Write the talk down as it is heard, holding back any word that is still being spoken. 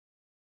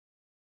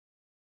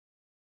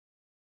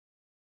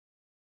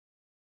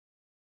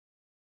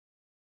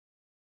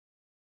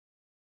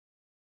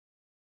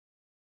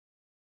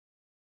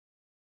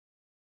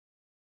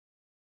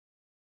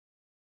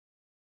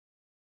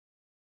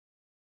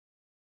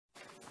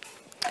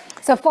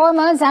So 4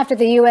 months after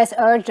the U.S.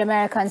 urged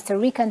Americans to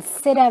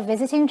reconsider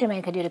visiting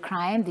Jamaica due to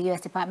crime, the U.S.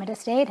 Department of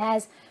State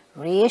has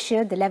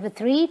reissued the Level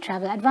 3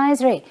 travel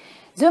advisory.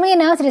 Zooming in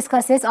now to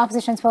discuss this,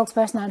 opposition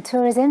spokesperson on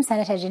tourism,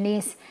 Senator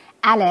Janice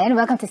Allen.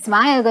 Welcome to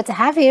Smile. Good to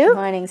have you. Good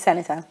morning,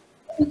 Senator.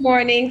 Good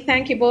morning.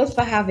 Thank you both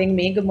for having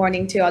me. Good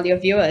morning to all your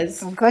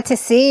viewers. Good to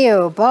see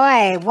you.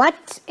 Boy,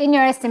 what, in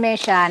your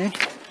estimation,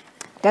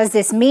 does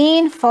this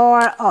mean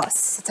for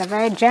us? It's a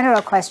very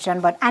general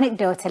question, but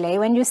anecdotally,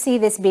 when you see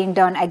this being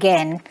done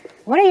again,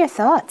 what are your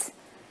thoughts?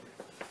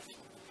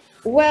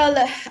 Well,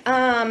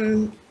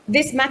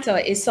 this matter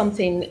is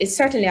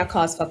certainly a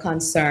cause for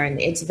concern.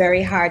 It's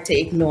very hard to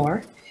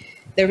ignore.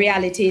 The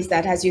reality is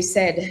that, as you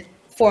said,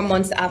 4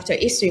 months after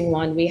issuing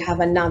one, we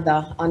have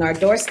another on our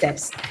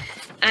doorsteps.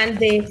 And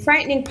the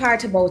frightening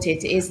part about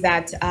it is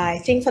that I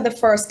think for the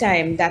first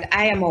time that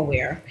I am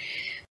aware,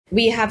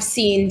 we have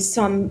seen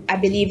some, I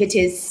believe it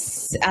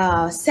is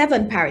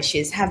 7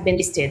 parishes have been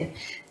listed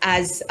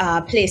as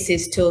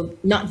places to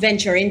not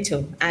venture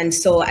into. And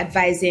so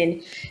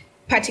advising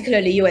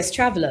particularly US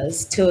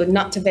travelers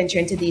not to venture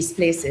into these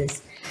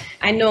places.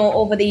 I know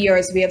over the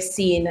years we have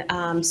seen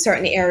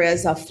certain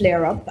areas of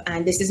flare up,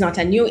 and this is not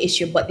a new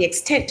issue, but the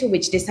extent to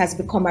which this has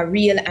become a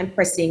real and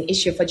pressing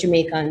issue for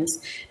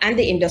Jamaicans and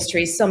the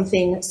industry is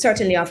something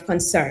certainly of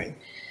concern.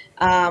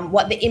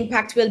 What the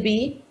impact will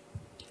be,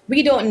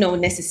 we don't know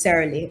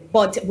necessarily,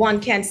 but one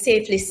can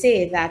safely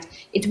say that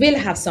it will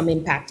have some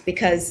impact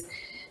because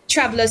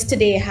travelers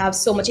today have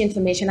so much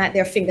information at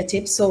their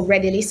fingertips so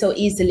readily, so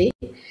easily,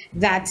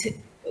 that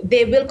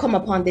they will come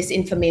upon this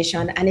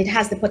information and it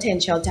has the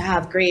potential to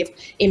have grave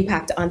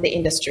impact on the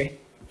industry.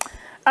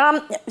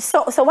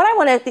 So what I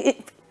want to,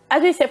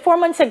 as we said, 4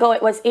 months ago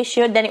it was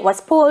issued, then it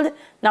was pulled,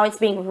 now it's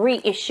being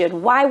reissued.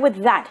 Why would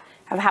that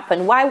have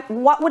happened?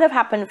 What would have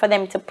happened for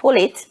them to pull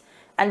it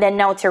and then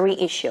now to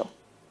reissue?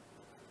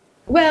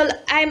 Well,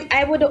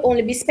 I would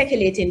only be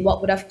speculating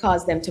what would have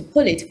caused them to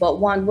pull it, but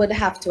one would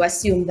have to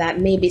assume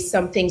that maybe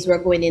some things were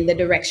going in the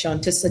direction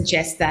to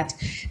suggest that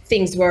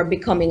things were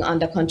becoming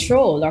under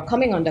control or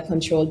coming under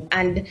control.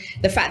 And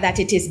the fact that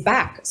it is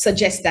back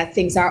suggests that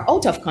things are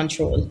out of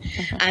control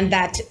and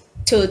that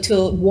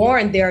to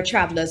warn their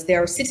travelers,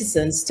 their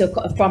citizens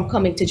from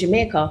coming to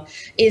Jamaica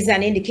is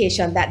an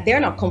indication that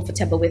they're not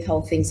comfortable with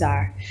how things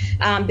are.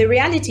 The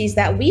reality is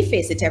that we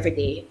face it every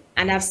day.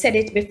 And I've said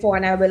it before,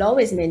 and I will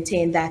always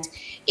maintain that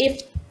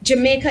if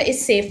Jamaica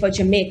is safe for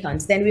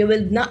Jamaicans, then we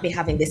will not be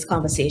having this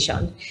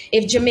conversation.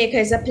 If Jamaica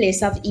is a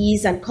place of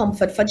ease and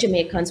comfort for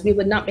Jamaicans, we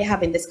would not be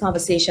having this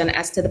conversation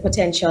as to the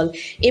potential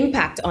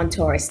impact on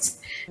tourists.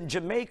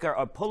 Jamaica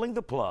are pulling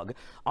the plug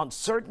on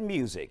certain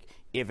music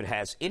if it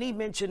has any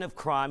mention of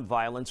crime,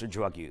 violence, or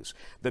drug use.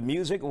 The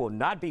music will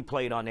not be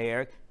played on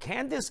air.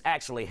 Can this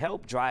actually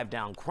help drive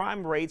down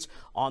crime rates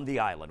on the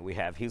island? We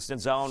have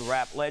Houston's own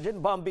rap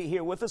legend Bun B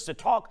here with us to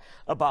talk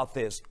about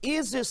this.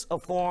 Is this a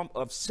form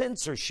of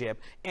censorship,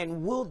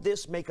 and will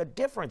this make a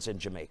difference in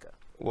Jamaica?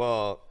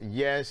 Well,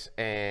 yes,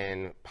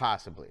 and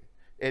possibly.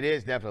 It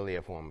is definitely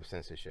a form of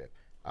censorship.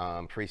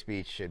 Free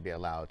speech should be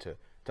allowed to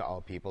all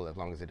people as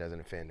long as it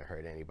doesn't offend or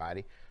hurt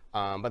anybody.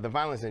 But the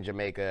violence in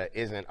Jamaica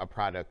isn't a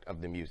product of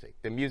the music.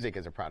 The music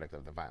is a product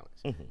of the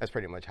violence. That's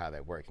pretty much how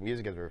that works.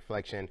 Music is a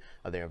reflection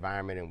of the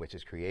environment in which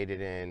it's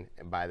created in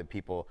and by the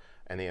people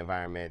and the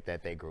environment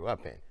that they grew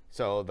up in.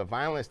 So the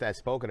violence that's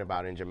spoken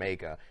about in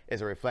Jamaica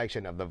is a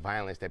reflection of the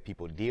violence that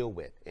people deal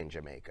with in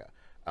Jamaica.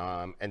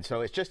 And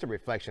so it's just a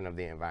reflection of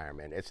the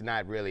environment. It's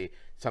not really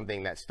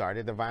something that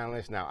started the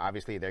violence. Now,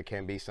 obviously, there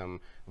can be some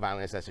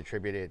violence that's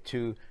attributed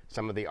to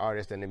some of the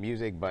artists and the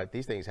music, but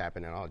these things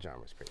happen in all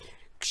genres pretty much.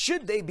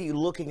 Should they be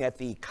looking at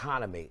the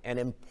economy and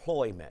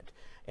employment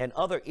and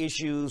other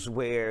issues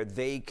where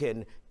they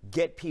can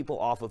get people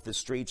off of the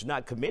streets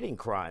not committing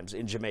crimes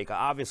in Jamaica?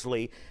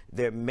 Obviously,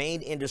 their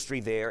main industry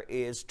there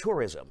is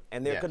tourism,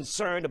 and they're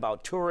concerned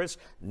about tourists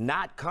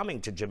not coming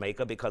to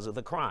Jamaica because of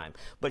the crime.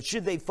 But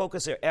should they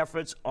focus their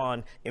efforts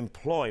on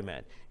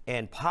employment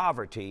and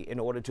poverty in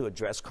order to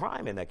address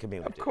crime in that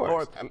community? Of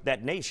course. Or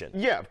that nation?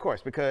 Yeah, of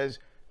course, because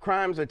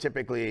crimes are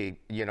typically,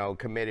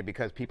 committed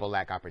because people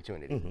lack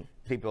opportunity.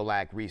 People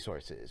lack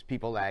resources.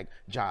 People lack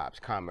jobs,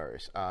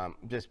 commerce,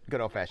 just good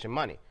old-fashioned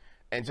money.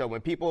 And so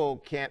when people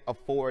can't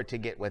afford to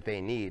get what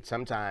they need,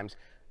 sometimes,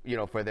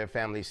 for their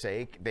family's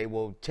sake, they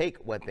will take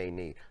what they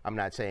need. I'm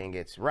not saying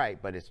it's right,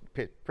 but it's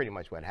pretty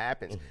much what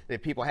happens.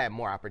 If people have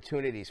more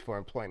opportunities for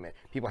employment,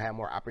 people have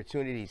more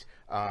opportunities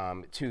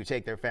to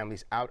take their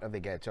families out of the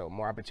ghetto,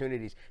 more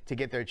opportunities to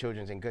get their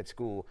children in good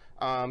school.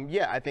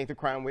 Yeah, I think the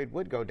crime rate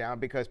would go down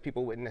because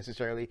people wouldn't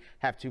necessarily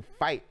have to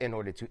fight in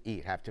order to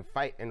eat, have to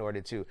fight in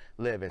order to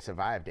live and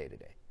survive day to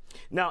day.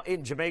 Now,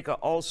 in Jamaica,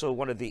 also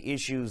one of the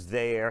issues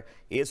there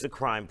is the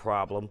crime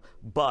problem,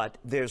 but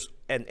there's,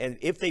 and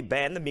if they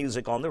ban the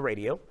music on the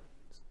radio,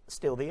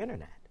 still the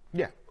internet.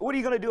 Yeah. What are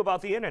you going to do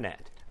about the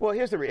internet? Well,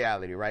 here's the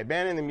reality, right?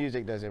 Banning the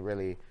music doesn't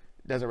really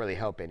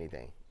help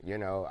anything. You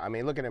know, I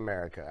mean, look at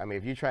America. I mean,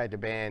 if you tried to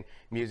ban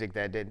music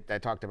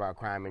that talked about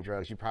crime and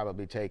drugs, you'd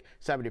probably take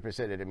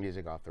 70% of the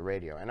music off the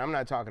radio. And I'm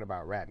not talking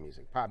about rap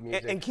music, pop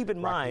music. And keep in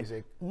mind,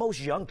 music.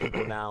 most young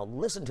people now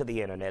listen to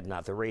the internet,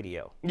 not the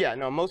radio. Yeah,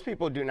 no, most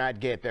people do not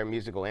get their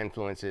musical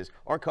influences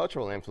or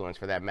cultural influence,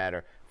 for that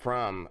matter,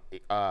 from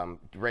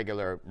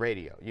regular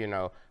radio. You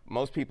know,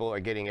 most people are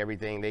getting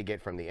everything they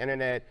get from the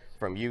internet,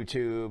 from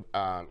YouTube,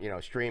 you know,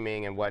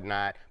 streaming and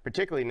whatnot.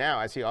 Particularly now,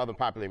 I see all the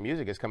popular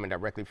music is coming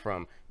directly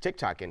from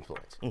TikTok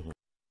influence. Mm-hmm.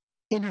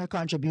 In her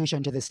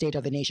contribution to the State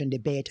of the Nation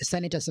debate,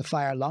 Senator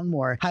Sophia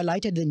Longmore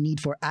highlighted the need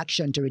for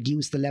action to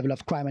reduce the level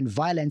of crime and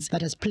violence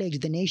that has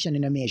plagued the nation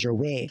in a major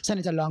way.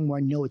 Senator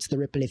Longmore notes the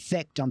ripple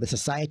effect on the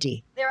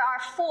society. There are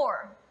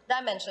 4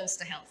 dimensions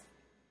to health: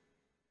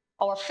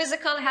 our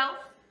physical health,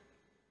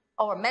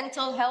 our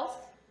mental health,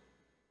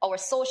 our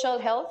social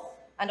health,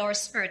 and our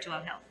spiritual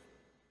health.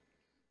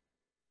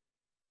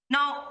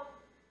 Now,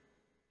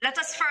 let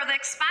us further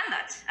expand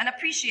that and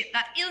appreciate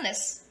that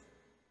illness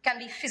can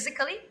be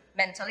physically,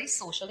 mentally,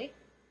 socially,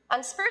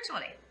 and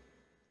spiritually.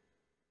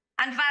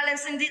 And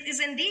violence is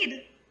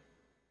indeed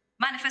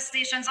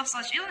manifestations of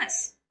such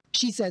illness.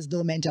 She says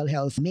though mental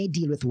health may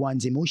deal with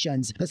one's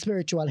emotions, the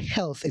spiritual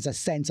health is a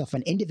sense of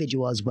an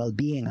individual's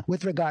well-being.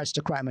 With regards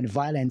to crime and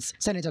violence,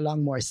 Senator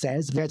Longmore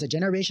says there's a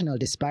generational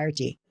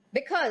disparity.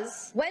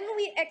 Because when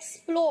we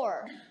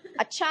explore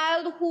a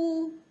child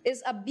who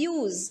is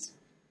abused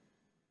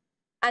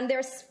and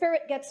their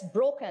spirit gets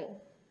broken,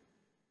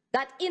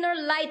 that inner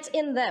light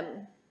in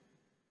them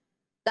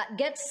that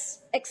gets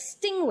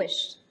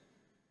extinguished,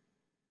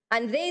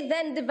 and they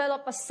then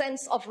develop a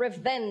sense of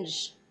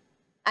revenge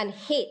and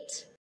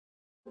hate.